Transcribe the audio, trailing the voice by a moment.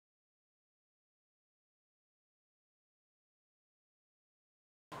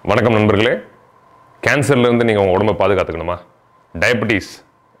வணக்கம் நண்பர்களே. கேன்சர்லேருந்து நீங்கள் உங்கள் உடம்பை பாதுகாத்துக்கணுமா? டயபெட்டிஸ்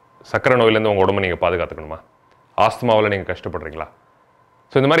சக்கரை நோயிலேருந்து உங்கள் உடம்பை நீங்கள் பாதுகாத்துக்கணுமா? ஆஸ்துமாவில் நீங்கள் கஷ்டப்படுறீங்களா?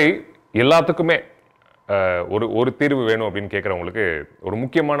 ஸோ இந்த மாதிரி எல்லாத்துக்குமே ஒரு தீர்வு வேணும் அப்படின்னு கேட்குறவங்களுக்கு ஒரு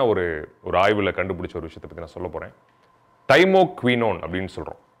முக்கியமான ஒரு ஆய்வில் கண்டுபிடிச்ச ஒரு விஷயத்தை பற்றி நான் சொல்ல போகிறேன். தைமோக்வினோன் அப்படின்னு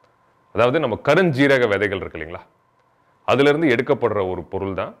சொல்கிறோம். அதாவது நம்ம கருஞ்சீரக விதைகள் இருக்கு இல்லைங்களா, அதிலிருந்து எடுக்கப்படுற ஒரு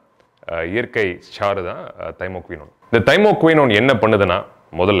பொருள் தான், இயற்கை சாறு தான் தைமோக்வினோன். இந்த தைமோக்வினோன் என்ன பண்ணுதுன்னா,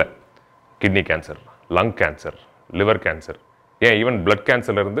 முதல்ல kidney cancer, lung cancer, liver cancer, ஏன் ஈவன் பிளட்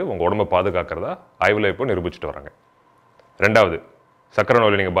கேன்சர்லேருந்து உங்கள் உடம்பை பாதுகாக்கிறதா ஆய்வில் இப்போ நிரூபிச்சுட்டு வராங்க. ரெண்டாவது, சக்கரை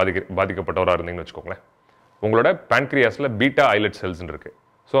நோயில் நீங்கள் பாதிக்கப்பட்டவராக இருந்தீங்கன்னு வச்சுக்கோங்களேன், உங்களோட பேன்க்ரியாஸில் பீட்டா ஐலட் செல்ஸ்ன்னு இருக்குது.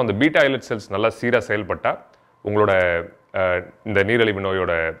 ஸோ அந்த பீட்டா ஐலட் செல்ஸ் நல்லா சீராக செயல்பட்டால் உங்களோட இந்த நீரிழிவு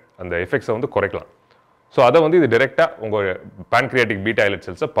நோயோட அந்த எஃபெக்ட்ஸை வந்து குறைக்கலாம். ஸோ அதை வந்து இது டைரெக்டாக உங்கள் பேன்க்ரியாட்டிக் பீட்டா ஐலட்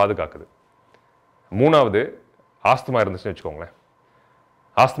செல்ஸை பாதுகாக்குது. மூணாவது, ஆஸ்துமா இருந்துச்சுன்னு வச்சுக்கோங்களேன்.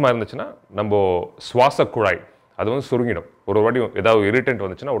 ஆஸ்துமா இருந்துச்சுன்னா நம்ம சுவாச குழாய் அது வந்து சுருங்கிடும். ஒரு வாட்டி ஏதாவது இரிட்டன்ட்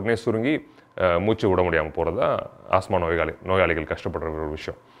வந்துச்சுன்னா உடனே சுருங்கி மூச்சு விட முடியாமல் போகிறது தான் ஆஸ்மா நோயாளிகள் கஷ்டப்படுற ஒரு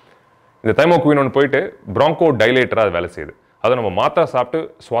விஷயம். இந்த தைமோக்வினோன் போயிட்டு ப்ராங்கோ டைலேட்டராக அது வேலை செய்யுது. அதை நம்ம மாத்திரை சாப்பிட்டு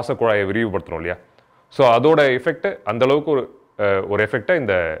சுவாச குழாயை விரிவுபடுத்தணும் இல்லையா? ஸோ அதோட எஃபெக்ட் அந்தளவுக்கு ஒரு எஃபெக்டை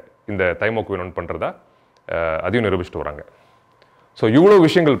இந்த தைமோக்வினோன் பண்ணுறதா அதையும் நிரூபிச்சுட்டு வராங்க. ஸோ இவ்வளோ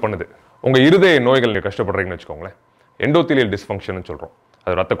விஷயங்கள் பண்ணுது. உங்கள் இருதய நோய்கள் நீங்கள் கஷ்டப்படுறீங்கன்னு வச்சுக்கோங்களேன், எண்டோத்தீலியல் டிஸ்ஃபங்க்ஷன் சொல்கிறோம்.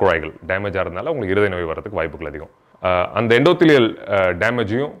 அது ரத்த குழாய்கள் டேமேஜாக இருந்தாலும் உங்களுக்கு இருதய நோய் வரதுக்கு வாய்ப்புகள் அதிகம். அந்த எண்டோத்தீலியல்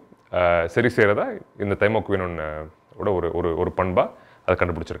டேமேஜையும் சரி செய்கிறதா இந்த தைமோக்வினோன் ஒரு பண்பாக அதை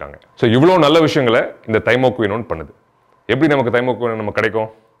கண்டுபிடிச்சிருக்காங்க. ஸோ இவ்வளோ நல்ல விஷயங்களை இந்த தைமோக்வினோன் பண்ணுது. எப்படி நமக்கு தைமோக்வினோன் நமக்கு கிடைக்கும்?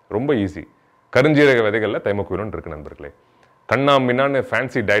 ரொம்ப ஈஸி. கருஞ்சீரக விதைகளில் தைமோக்வினோன் இருக்குது நண்பர்களே. கண்ணாமின்னான்னு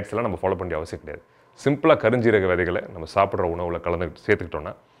ஃபேன்சி டயட்ஸ்லாம் நம்ம ஃபாலோ பண்ண அவசியம் கிடையாது. சிம்பிளாக கருஞ்சீரக விதைகளை நம்ம சாப்பிட்ற உணவில்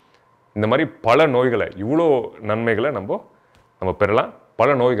சேர்த்துக்கிட்டோன்னா இந்த மாதிரி பல நோய்களை, இவ்வளோ நன்மைகளை நம்ம பெறலாம்.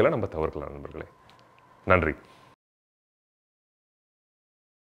 பல நோய்களை நம்ம தவிர்க்கலாம் நண்பர்களே. நன்றி.